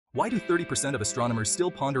Why do 30% of astronomers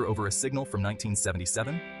still ponder over a signal from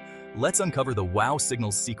 1977? Let's uncover the wow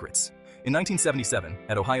signal's secrets. In 1977,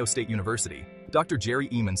 at Ohio State University, Dr. Jerry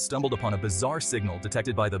Ehman stumbled upon a bizarre signal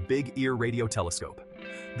detected by the Big Ear radio telescope.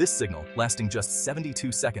 This signal, lasting just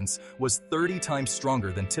 72 seconds, was 30 times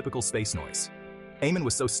stronger than typical space noise. Ehman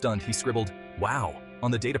was so stunned he scribbled, "Wow,"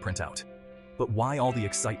 on the data printout. But why all the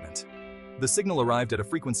excitement? The signal arrived at a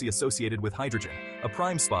frequency associated with hydrogen, a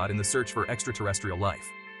prime spot in the search for extraterrestrial life.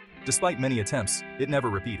 Despite many attempts, it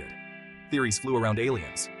never repeated. Theories flew around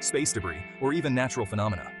aliens, space debris, or even natural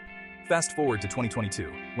phenomena. Fast forward to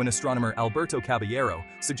 2022, when astronomer Alberto Caballero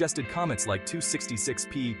suggested comets like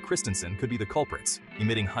 266P Christensen could be the culprits,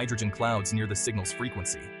 emitting hydrogen clouds near the signal's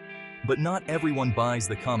frequency. But not everyone buys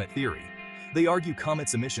the comet theory. They argue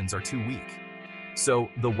comets' emissions are too weak. So,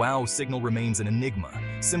 the WOW signal remains an enigma,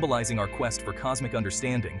 symbolizing our quest for cosmic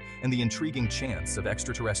understanding and the intriguing chance of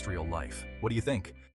extraterrestrial life. What do you think?